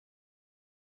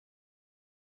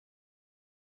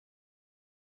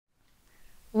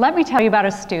Let me tell you about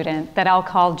a student that I'll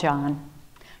call John.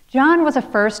 John was a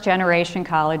first-generation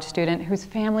college student whose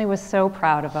family was so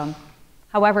proud of him.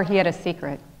 However, he had a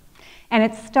secret. And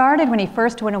it started when he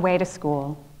first went away to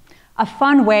school. A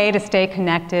fun way to stay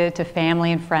connected to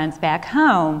family and friends back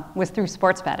home was through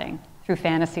sports betting, through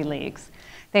fantasy leagues.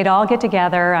 They'd all get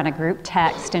together on a group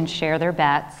text and share their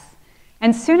bets.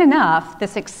 And soon enough,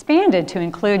 this expanded to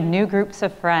include new groups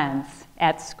of friends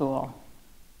at school.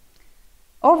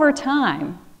 Over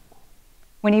time,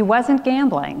 when he wasn't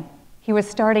gambling, he was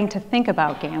starting to think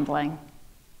about gambling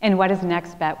and what his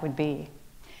next bet would be.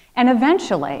 And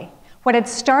eventually, what had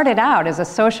started out as a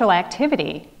social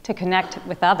activity to connect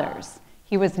with others,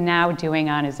 he was now doing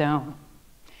on his own.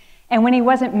 And when he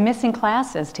wasn't missing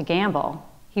classes to gamble,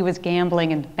 he was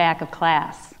gambling in the back of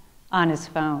class on his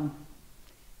phone.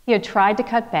 He had tried to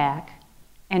cut back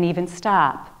and even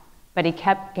stop, but he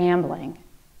kept gambling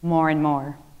more and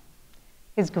more.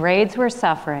 His grades were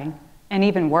suffering, and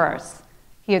even worse,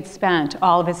 he had spent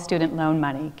all of his student loan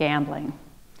money gambling.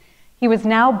 He was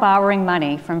now borrowing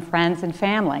money from friends and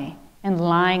family and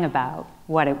lying about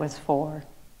what it was for.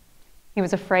 He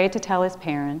was afraid to tell his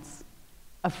parents,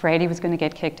 afraid he was going to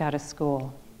get kicked out of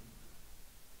school.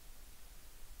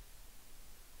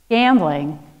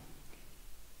 Gambling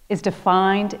is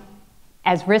defined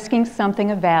as risking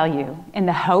something of value in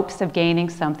the hopes of gaining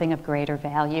something of greater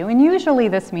value, and usually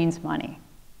this means money.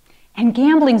 And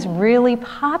gambling's really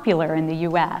popular in the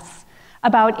US.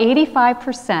 About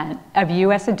 85% of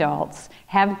US adults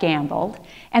have gambled,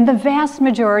 and the vast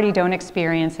majority don't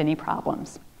experience any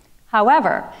problems.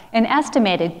 However, an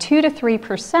estimated 2 to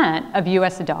 3% of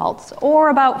US adults, or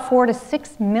about 4 to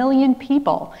 6 million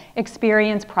people,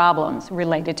 experience problems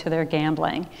related to their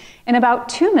gambling. And about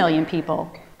 2 million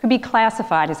people could be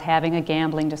classified as having a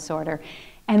gambling disorder.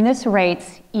 And this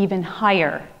rate's even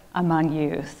higher among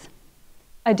youth.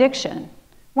 Addiction,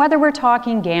 whether we're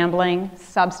talking gambling,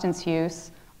 substance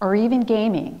use, or even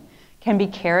gaming, can be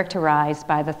characterized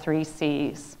by the 3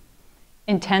 C's.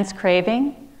 Intense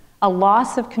craving, a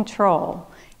loss of control,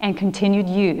 and continued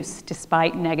use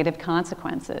despite negative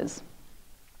consequences.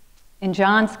 In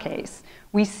John's case,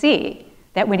 we see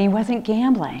that when he wasn't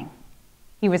gambling,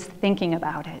 he was thinking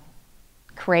about it,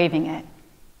 craving it.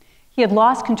 He had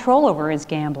lost control over his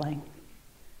gambling,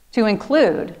 to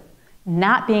include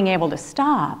not being able to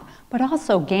stop, but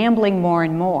also gambling more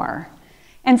and more.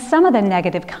 And some of the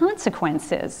negative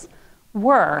consequences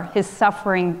were his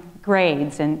suffering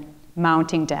grades and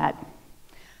mounting debt.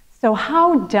 So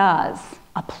how does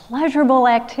a pleasurable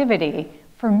activity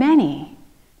for many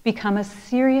become a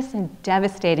serious and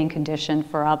devastating condition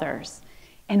for others?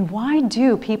 And why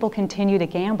do people continue to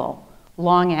gamble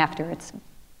long after it's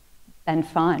been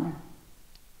fun?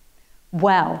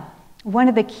 Well, one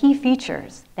of the key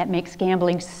features that makes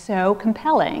gambling so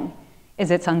compelling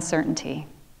is its uncertainty.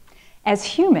 As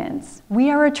humans, we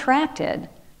are attracted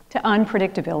to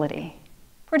unpredictability.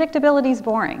 Predictability is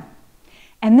boring.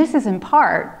 And this is in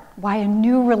part why a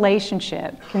new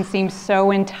relationship can seem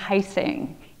so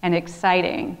enticing and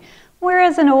exciting,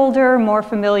 whereas an older, more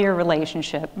familiar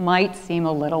relationship might seem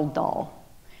a little dull.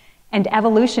 And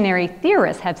evolutionary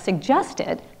theorists have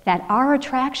suggested that our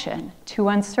attraction to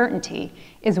uncertainty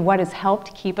is what has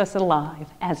helped keep us alive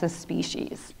as a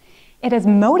species. It has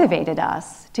motivated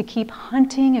us to keep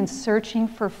hunting and searching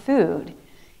for food,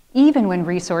 even when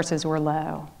resources were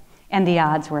low and the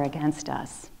odds were against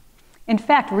us. In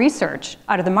fact, research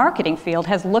out of the marketing field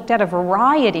has looked at a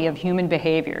variety of human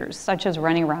behaviors, such as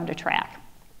running around a track,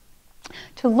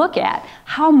 to look at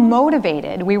how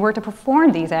motivated we were to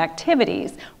perform these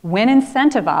activities when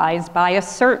incentivized by a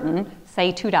certain,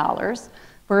 say $2,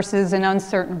 versus an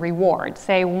uncertain reward,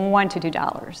 say $1 to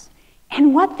 $2.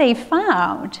 And what they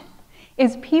found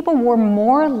is people were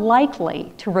more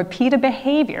likely to repeat a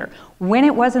behavior when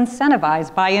it was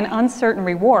incentivized by an uncertain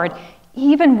reward,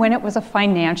 even when it was a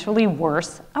financially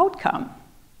worse outcome.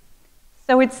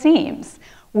 So it seems,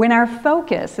 when our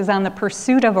focus is on the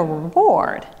pursuit of a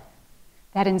reward,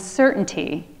 that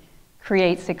uncertainty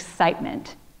creates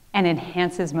excitement and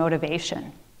enhances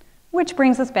motivation, which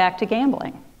brings us back to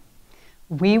gambling.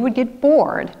 We would get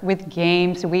bored with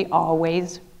games we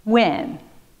always win.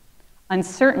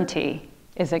 Uncertainty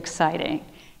is exciting.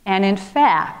 And in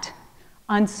fact,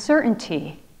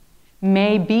 uncertainty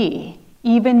may be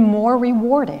even more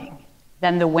rewarding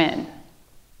than the win.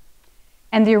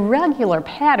 And the irregular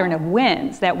pattern of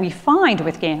wins that we find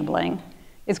with gambling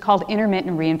is called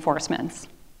intermittent reinforcements,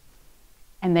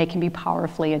 and they can be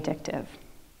powerfully addictive.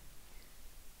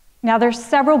 Now, there's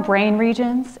several brain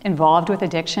regions involved with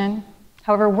addiction.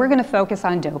 However, we're going to focus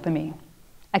on dopamine,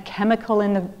 a chemical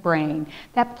in the brain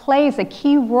that plays a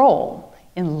key role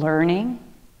in learning,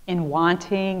 in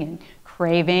wanting and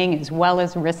craving as well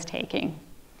as risk-taking.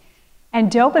 And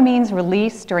dopamine's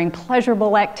released during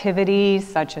pleasurable activities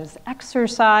such as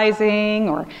exercising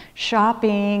or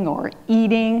shopping or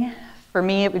eating. For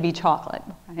me, it would be chocolate,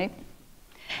 right?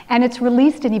 And it's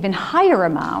released in even higher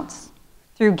amounts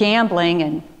through gambling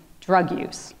and drug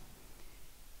use.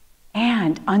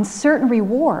 And uncertain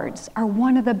rewards are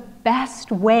one of the best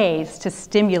ways to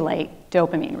stimulate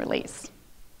dopamine release.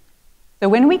 So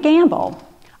when we gamble,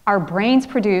 our brains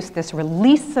produce this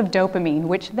release of dopamine,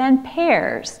 which then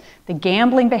pairs the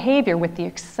gambling behavior with the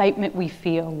excitement we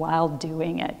feel while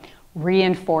doing it,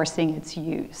 reinforcing its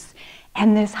use.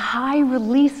 And this high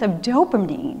release of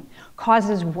dopamine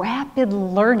causes rapid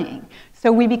learning,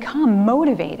 so we become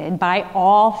motivated by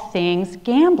all things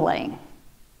gambling.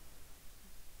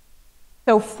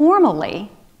 So formally,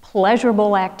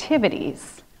 pleasurable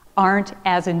activities aren't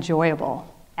as enjoyable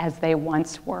as they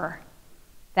once were.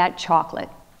 That chocolate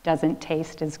doesn't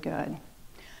taste as good.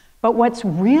 But what's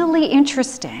really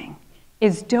interesting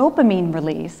is dopamine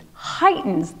release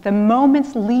heightens the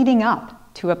moments leading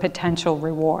up to a potential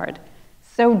reward.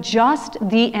 So just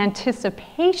the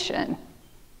anticipation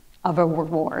of a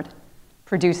reward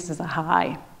produces a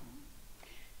high.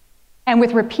 And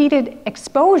with repeated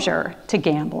exposure to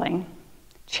gambling,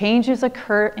 changes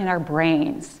occur in our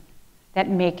brains that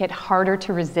make it harder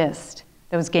to resist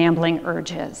those gambling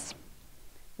urges.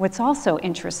 What's also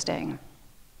interesting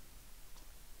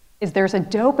is there's a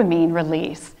dopamine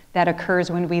release that occurs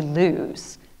when we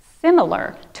lose,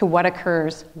 similar to what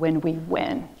occurs when we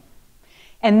win.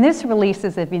 And this release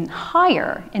is even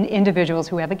higher in individuals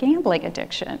who have a gambling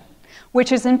addiction,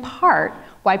 which is in part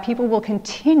why people will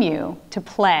continue to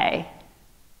play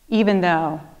even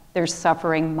though they're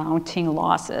suffering mounting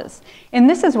losses. And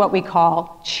this is what we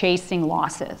call chasing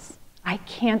losses. I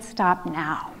can't stop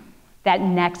now. That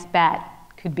next bet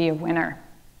could be a winner.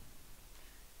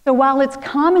 So while it's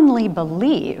commonly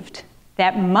believed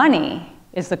that money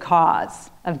is the cause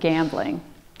of gambling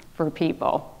for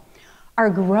people, our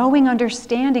growing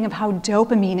understanding of how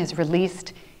dopamine is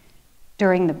released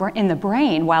in the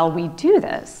brain while we do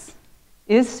this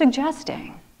is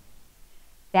suggesting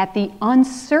that the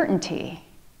uncertainty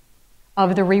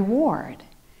of the reward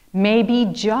may be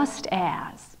just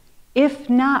as, if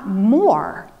not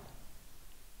more,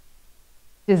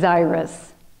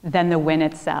 desirous than the win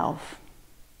itself.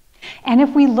 And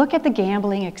if we look at the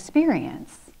gambling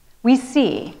experience, we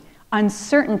see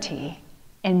uncertainty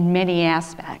in many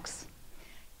aspects.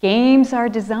 Games are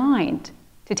designed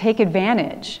to take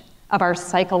advantage of our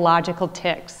psychological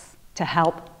tics to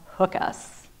help hook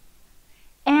us.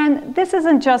 And this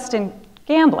isn't just in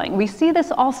gambling. We see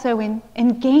this also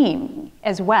in gaming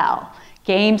as well.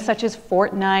 Games such as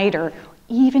Fortnite or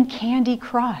even Candy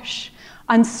Crush.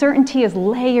 Uncertainty is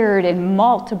layered in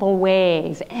multiple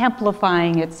ways,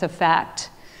 amplifying its effect.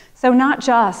 So not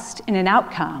just in an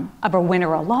outcome of a win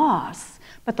or a loss,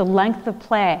 but the length of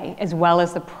play as well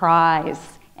as the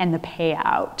prize and the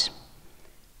payout.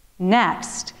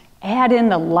 Next, add in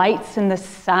the lights and the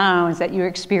sounds that you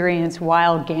experience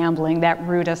while gambling that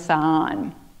root us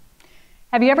on.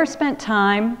 Have you ever spent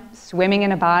time swimming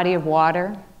in a body of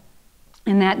water?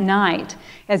 And that night,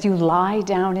 as you lie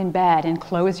down in bed and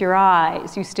close your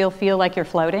eyes, you still feel like you're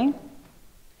floating?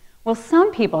 Well,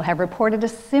 some people have reported a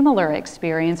similar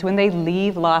experience when they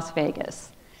leave Las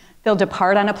Vegas. They'll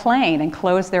depart on a plane and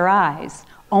close their eyes,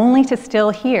 only to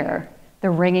still hear the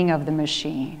ringing of the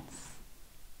machines.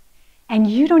 And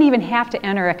you don't even have to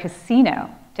enter a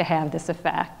casino to have this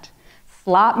effect.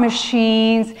 Slot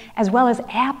machines, as well as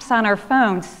apps on our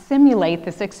phones, simulate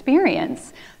this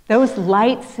experience. Those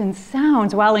lights and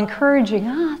sounds, while encouraging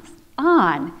us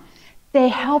on, they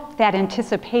help that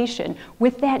anticipation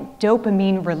with that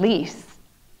dopamine release.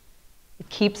 It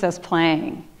keeps us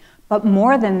playing. But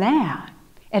more than that,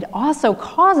 it also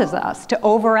causes us to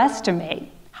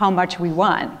overestimate how much we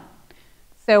won.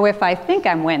 So if I think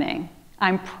I'm winning,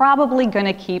 I'm probably going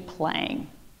to keep playing.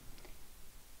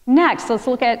 Next, let's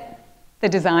look at the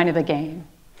design of the game.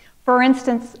 For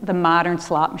instance, the modern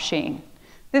slot machine.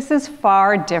 This is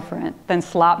far different than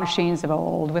slot machines of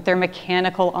old with their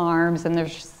mechanical arms and their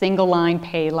single-line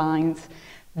pay lines.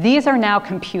 These are now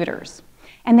computers,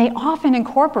 and they often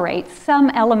incorporate some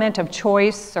element of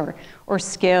choice or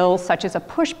skill, such as a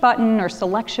push button or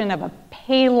selection of a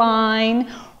pay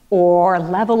line or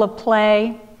level of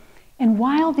play. And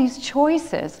while these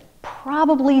choices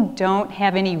probably don't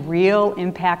have any real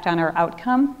impact on our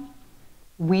outcome,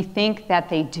 we think that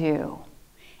they do.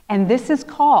 And this is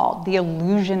called the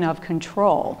illusion of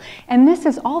control. And this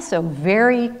is also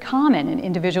very common in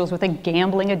individuals with a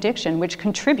gambling addiction, which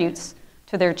contributes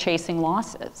to their chasing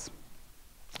losses.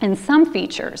 And some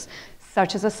features,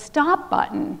 such as a stop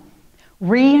button,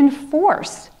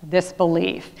 reinforce this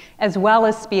belief, as well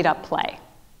as speed up play.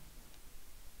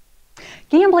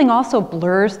 Gambling also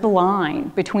blurs the line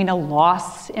between a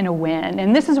loss and a win,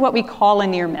 and this is what we call a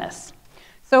near miss.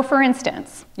 So for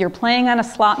instance, you're playing on a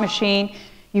slot machine,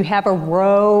 you have a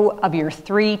row of your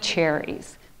 3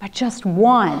 cherries, but just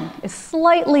one is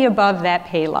slightly above that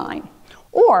pay line.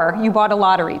 Or you bought a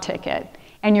lottery ticket,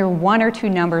 and you're 1 or 2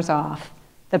 numbers off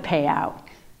the payout.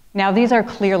 Now these are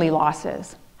clearly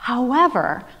losses.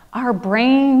 However, our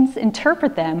brains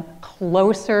interpret them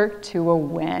closer to a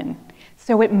win.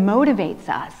 So it motivates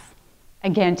us,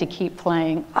 again, to keep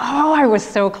playing. Oh, I was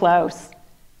so close.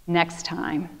 Next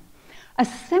time. A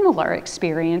similar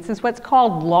experience is what's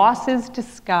called losses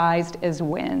disguised as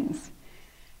wins.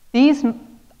 These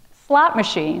slot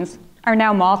machines are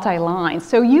now multi-line,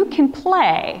 so you can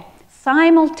play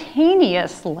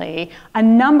simultaneously a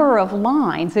number of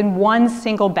lines in one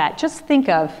single bet. Just think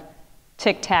of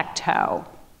tic-tac-toe.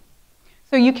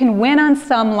 So you can win on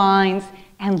some lines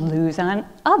and lose on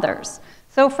others.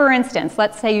 So for instance,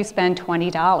 let's say you spend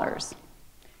 $20.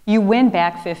 You win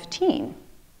back 15.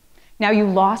 Now you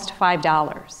lost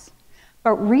 $5.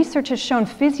 But research has shown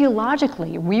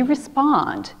physiologically we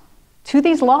respond to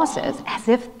these losses as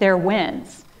if they're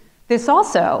wins. This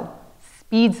also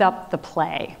speeds up the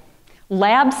play.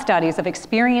 Lab studies of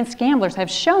experienced gamblers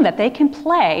have shown that they can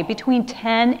play between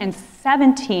 10 and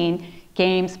 17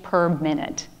 games per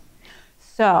minute.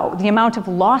 So the amount of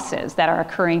losses that are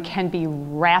occurring can be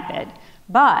rapid.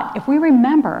 But if we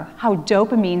remember how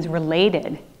dopamine's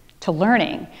related to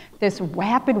learning, this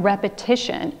rapid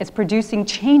repetition is producing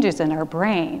changes in our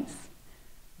brains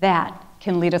that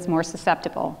can lead us more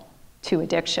susceptible to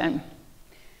addiction.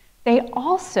 They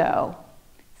also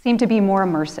seem to be more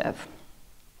immersive.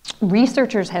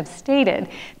 Researchers have stated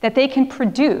that they can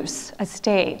produce a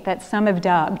state that some have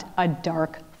dubbed a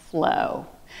dark flow.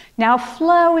 Now,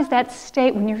 flow is that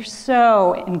state when you're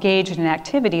so engaged in an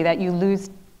activity that you lose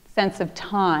sense of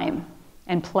time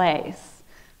and place.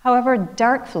 However,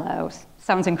 dark flow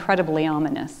sounds incredibly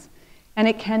ominous, and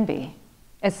it can be,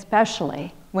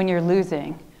 especially when you're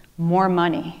losing more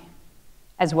money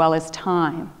as well as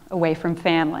time away from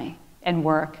family and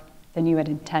work than you had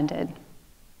intended.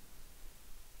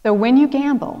 So when you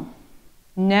gamble,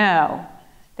 know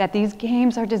that these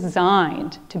games are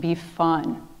designed to be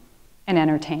fun and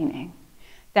entertaining,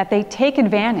 that they take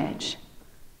advantage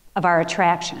of our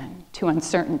attraction to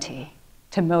uncertainty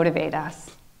to motivate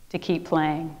us to keep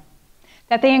playing,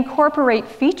 that they incorporate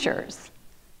features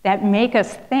that make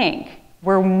us think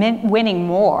we're winning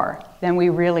more than we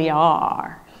really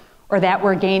are, or that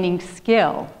we're gaining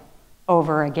skill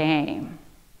over a game.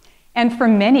 And for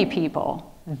many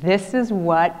people, this is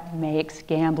what makes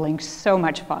gambling so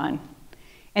much fun,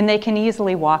 and they can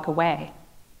easily walk away.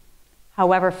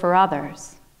 However, for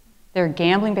others, their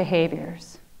gambling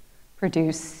behaviors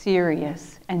produce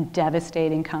serious and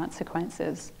devastating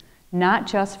consequences, not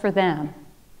just for them,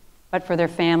 but for their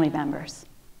family members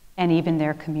and even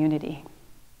their community.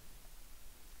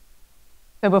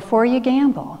 So before you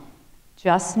gamble,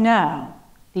 just know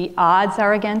the odds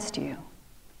are against you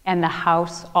and the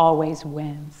house always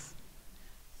wins.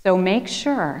 So make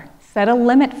sure, set a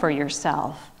limit for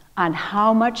yourself on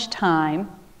how much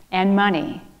time and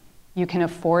money you can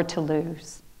afford to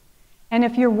lose. And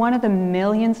if you're one of the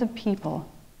millions of people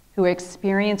who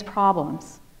experience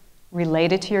problems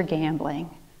related to your gambling,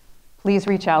 please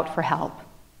reach out for help.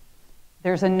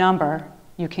 There's a number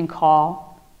you can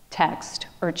call, text,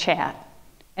 or chat,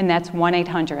 and that's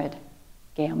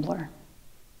 1-800-GAMBLER.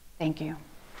 Thank you.